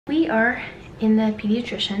We are in the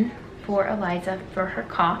pediatrician for Eliza for her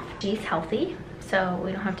cough. She's healthy, so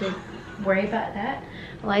we don't have to worry about that.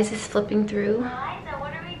 Eliza's flipping through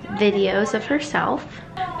videos of herself,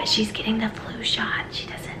 but she's getting the flu shot. She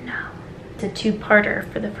doesn't know. It's a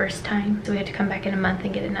two-parter for the first time, so we have to come back in a month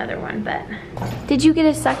and get another one. But did you get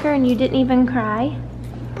a sucker and you didn't even cry?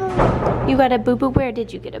 You got a boo-boo? Where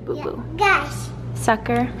did you get a boo-boo? Gosh.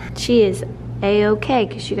 Sucker. She is a-okay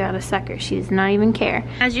because she got a sucker. She does not even care.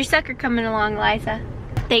 How's your sucker coming along, Liza?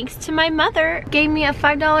 Thanks to my mother, gave me a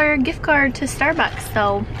 $5 gift card to Starbucks,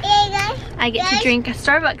 so I get to drink a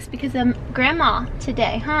Starbucks because I'm grandma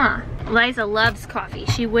today, huh? Liza loves coffee.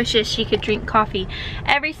 She wishes she could drink coffee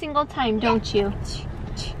every single time, don't you?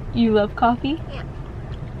 You love coffee? Yeah.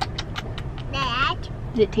 Dad?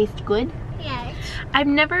 Does it taste good? Yes. I've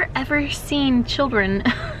never ever seen children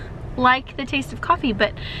like the taste of coffee,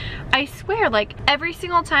 but I swear, like, every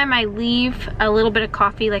single time I leave a little bit of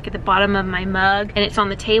coffee like at the bottom of my mug and it's on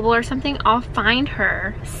the table or something, I'll find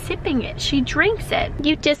her sipping it. She drinks it.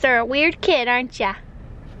 You just are a weird kid, aren't ya?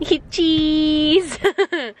 Cheese.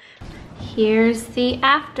 Here's the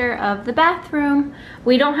after of the bathroom.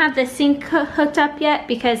 We don't have the sink hooked up yet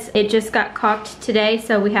because it just got caulked today,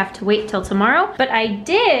 so we have to wait till tomorrow. But I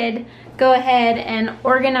did go ahead and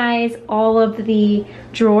organize all of the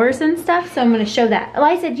drawers and stuff, so I'm gonna show that.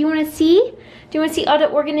 Eliza, do you wanna see? Do you wanna see all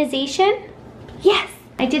the organization? Yes,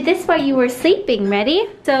 I did this while you were sleeping. Ready?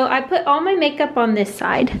 So I put all my makeup on this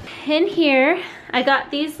side. In here, I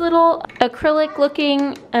got these little acrylic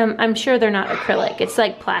looking, I'm sure they're not acrylic, it's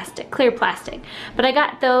like plastic, clear plastic. But I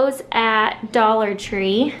got those at Dollar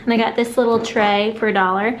Tree, and I got this little tray for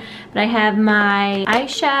 $1. But I have my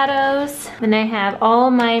eyeshadows, and I have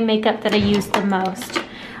all my makeup that I use the most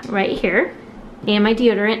right here, and my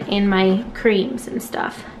deodorant and my creams and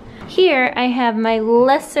stuff. Here I have my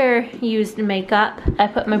lesser used makeup. I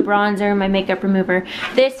put my bronzer and my makeup remover.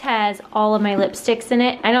 This has all of my lipsticks in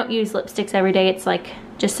it. I don't use lipsticks every day. It's like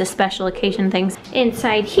just a special occasion things.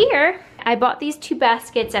 Inside here, I bought these 2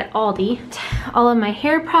 baskets at Aldi. All of my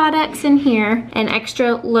hair products in here and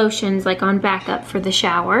extra lotions like on backup for the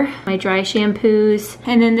shower. My dry shampoos.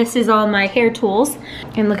 And then this is all my hair tools.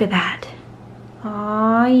 And look at that.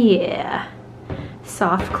 Oh yeah.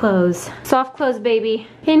 Soft clothes. Soft clothes, baby.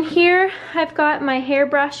 In here, I've got my hair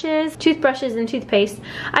brushes, toothbrushes, and toothpaste.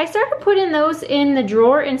 I started putting those in the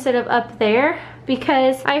drawer instead of up there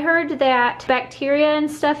because I heard that bacteria and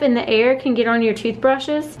stuff in the air can get on your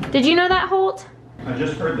toothbrushes. Did you know that, Holt? I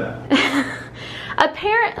just heard that.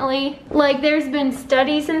 Apparently, like, there's been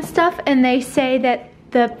studies and stuff, and they say that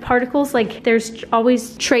the particles, like, there's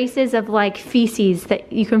always traces of like feces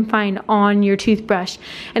that you can find on your toothbrush.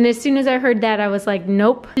 And as soon as I heard that, I was like,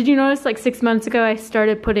 nope. Did you notice like 6 months ago I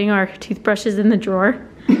started putting our toothbrushes in the drawer?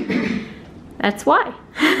 That's why.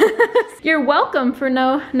 You're welcome for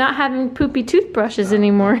not having poopy toothbrushes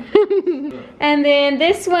anymore. And then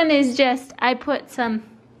this one is just, I put some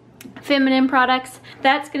feminine products.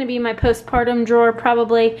 That's gonna be my postpartum drawer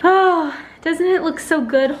probably. Oh, doesn't it look so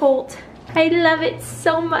good, Holt? I love it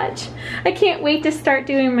so much. I can't wait to start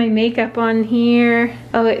doing my makeup on here.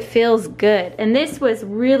 Oh, it feels good. And this was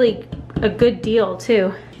really a good deal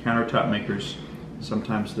too. Countertop makers,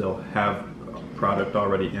 sometimes they'll have a product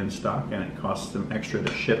already in stock and it costs them extra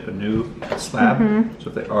to ship a new slab. So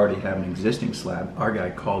if they already have an existing slab, our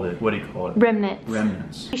guy called it, what do you call it? Remnants.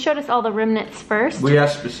 Remnants. He showed us all the remnants first. We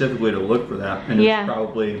asked specifically to look for that, and it's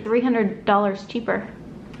probably $300 cheaper.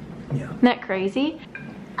 Yeah. Isn't that crazy?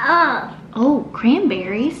 Oh,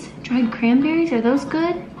 cranberries. Dried cranberries, are those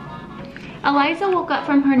good? Eliza woke up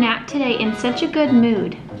from her nap today in such a good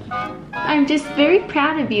mood. I'm just very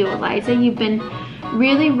proud of you, Eliza. You've been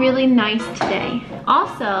really, really nice today.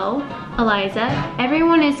 Also, Eliza,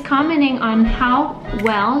 everyone is commenting on how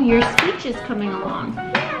well your speech is coming along.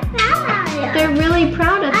 They're really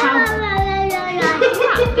proud of how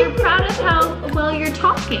yeah, they're proud of how well you're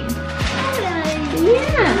talking.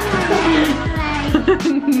 Yeah.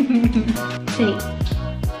 Say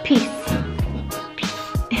peace.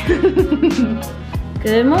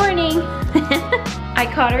 Good morning. I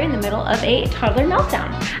caught her in the middle of a toddler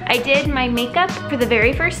meltdown. I did my makeup for the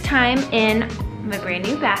very first time in my brand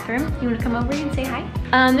new bathroom. You wanna come over and say hi?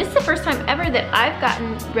 This is the first time ever that I've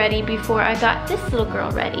gotten ready before I got this little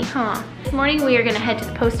girl ready, huh? This morning we are gonna head to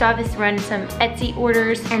the post office, run some Etsy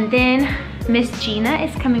orders, and then Miss Gina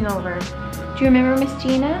is coming over. Do you remember Miss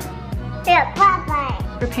Gina? Yeah, Papa.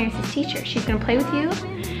 Her parents' teacher. She's gonna play with you.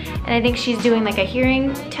 And I think she's doing like a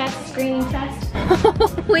hearing test, screening test.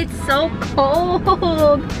 Oh, it's so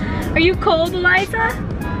cold. Are you cold, Eliza?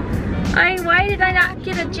 Why did I not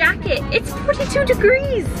get a jacket? It's 42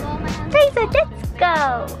 degrees. Eliza, let's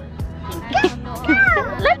go.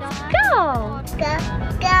 Let's go.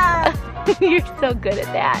 Go. You're so good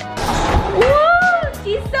at that. Whoa,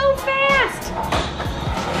 she's so fast.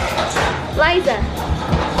 Liza,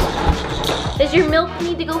 does your milk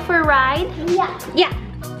need to go for a ride? Yeah. Yeah.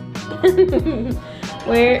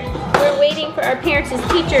 We're waiting for our parents as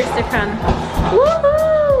teachers to come.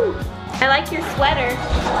 Woohoo! I like your sweater.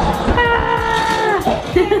 Ah!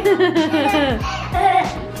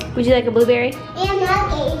 Would you like a blueberry? And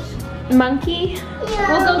monkeys. Monkey?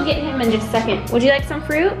 Yeah. We'll go get him in just a second. Would you like some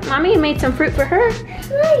fruit? Mommy made some fruit for her.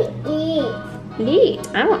 Eat. Eat.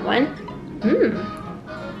 I want one. Mmm.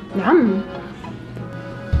 Yum.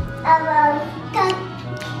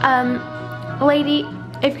 Lady,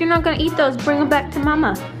 if you're not gonna eat those, bring them back to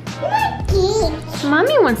Mama. Monkeys.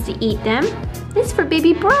 Mommy wants to eat them. This is for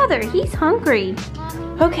baby brother. He's hungry.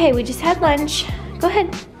 Okay, we just had lunch. Go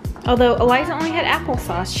ahead. Although Eliza only had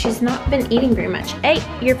applesauce, she's not been eating very much. Hey,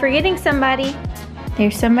 you're forgetting somebody.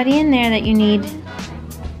 There's somebody in there that you need.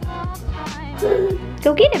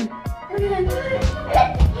 Go get him.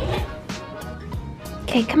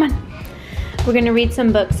 Okay, come on. We're gonna read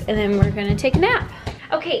some books and then we're gonna take a nap.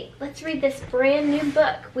 Okay, let's read this brand new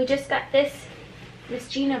book. We just got this. Miss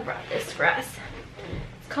Gina brought this for us.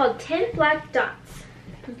 It's called 10 Black Dots.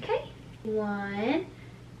 Okay. 1,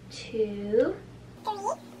 2,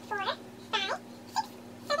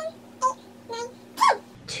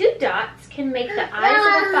 2 dots can make the eyes of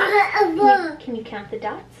a fox. Can you count the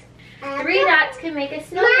dots? 3 dots can make a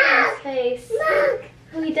snowman's face.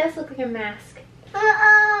 Oh, he does look like a mask.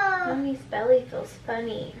 Mommy's belly feels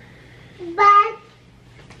funny. But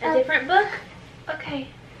A different book? Okay,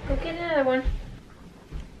 go get another one.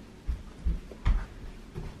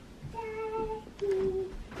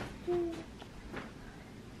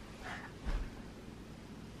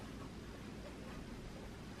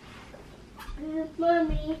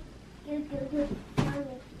 Mommy.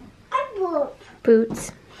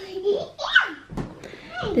 Boots.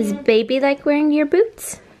 Does baby like wearing your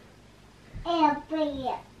boots?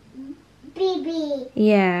 Baby.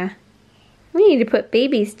 Yeah. We need to put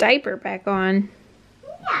baby's diaper back on.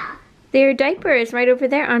 Yeah. Their diaper is right over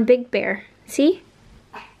there on Big Bear. See?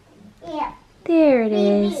 Yeah. There it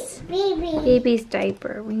is. Baby. Baby's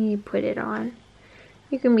diaper. We need to put it on.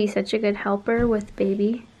 You can be such a good helper with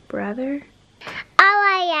baby brother.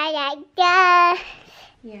 Oh, yeah.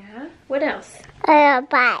 Yeah. What else?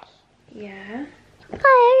 Bye. Yeah.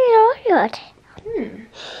 Bye.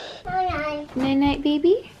 Night night,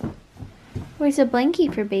 baby. Where's a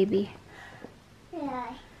blankie for baby?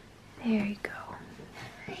 Yeah. There you go.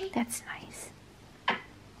 That's nice.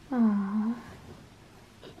 Aww.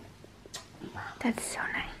 That's so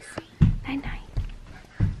nice. Night night.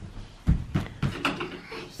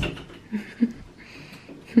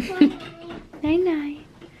 Night night.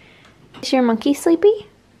 Is your monkey sleepy?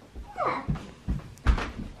 Yeah.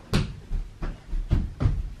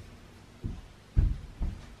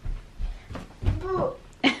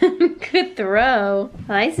 Good throw.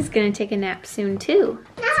 Eliza's gonna take a nap soon too.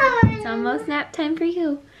 It's almost nap time for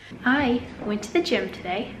you. I went to the gym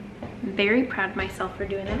today. I'm very proud of myself for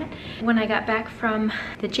doing that. When I got back from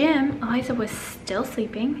the gym, Eliza was still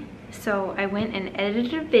sleeping. So I went and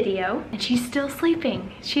edited a video and she's still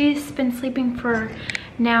sleeping. She's been sleeping for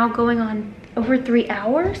now going on over 3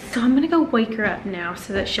 hours. So I'm gonna go wake her up now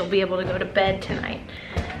so that she'll be able to go to bed tonight.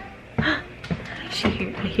 I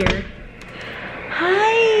hear her.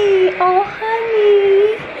 Hi, oh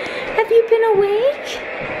honey. Have you been awake?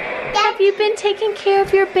 Have you been taking care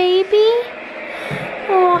of your baby?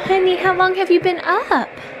 Oh honey, how long have you been up?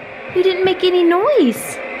 You didn't make any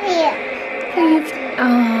noise. Yeah.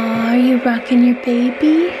 Are you rocking your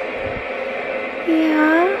baby?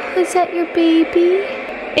 Yeah, is that your baby?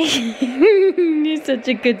 You're such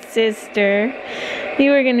a good sister.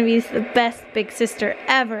 You are gonna be the best big sister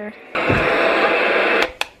ever.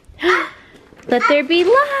 Let there be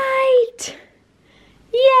light!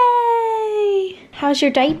 Yay! How's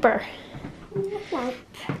your diaper?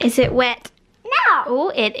 Is it wet? No.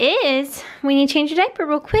 Oh, it is. We need to change your diaper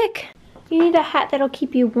real quick. You need a hat that'll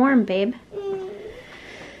keep you warm, babe.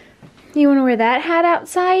 You want to wear that hat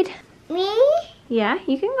outside? Me? Yeah,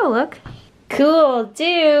 you can go look. Cool,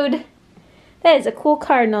 dude. That is a cool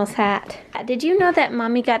Cardinals hat. Did you know that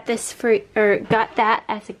Mommy got this got that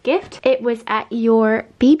as a gift? It was at your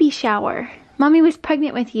baby shower. Mommy was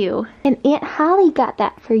pregnant with you. And Aunt Holly got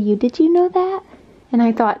that for you. Did you know that? And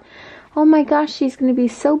I thought, oh my gosh, she's gonna be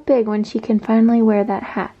so big when she can finally wear that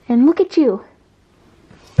hat. And look at you.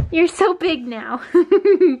 You're so big now.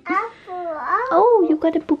 Oh, you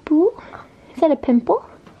got a boo-boo? Is that a pimple?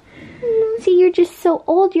 See, you're just so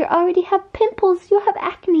old. You already have pimples. You have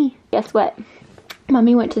acne. Guess what?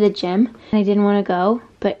 Mommy went to the gym and I didn't want to go,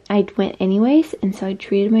 but I went anyways, and so I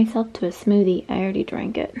treated myself to a smoothie. I already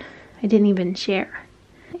drank it. I didn't even share.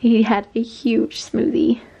 He had a huge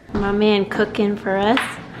smoothie. My man cooking for us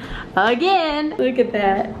again. Look at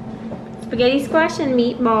that. Spaghetti squash and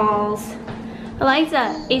meatballs.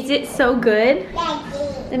 Eliza, is it so good?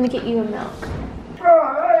 Let me get you a milk.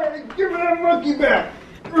 Oh, hey, give me that monkey back.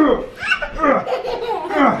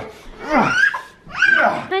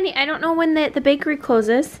 Honey, I don't know when the bakery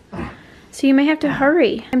closes, so you may have to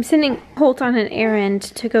hurry. I'm sending Holt on an errand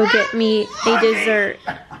to go get me a dessert.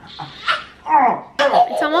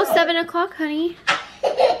 It's almost 7 o'clock, honey.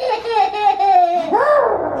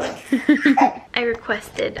 I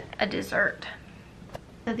requested a dessert.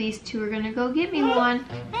 So these two are gonna go get me one.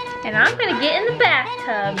 And I'm gonna get in the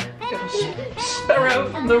bathtub. Sparrow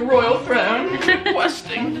from the royal throne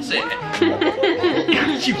requesting dessert. Give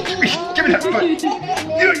me that foot.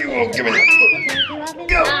 You won't give me that foot.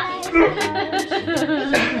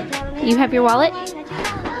 Go. You have your wallet?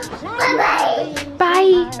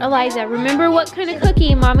 Bye. Eliza, remember what kind of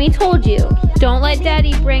cookie Mommy told you. Don't let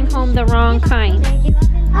Daddy bring home the wrong kind.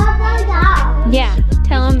 Yeah,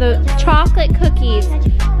 tell him the chocolate cookies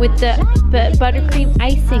with the buttercream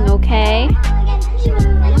icing, okay?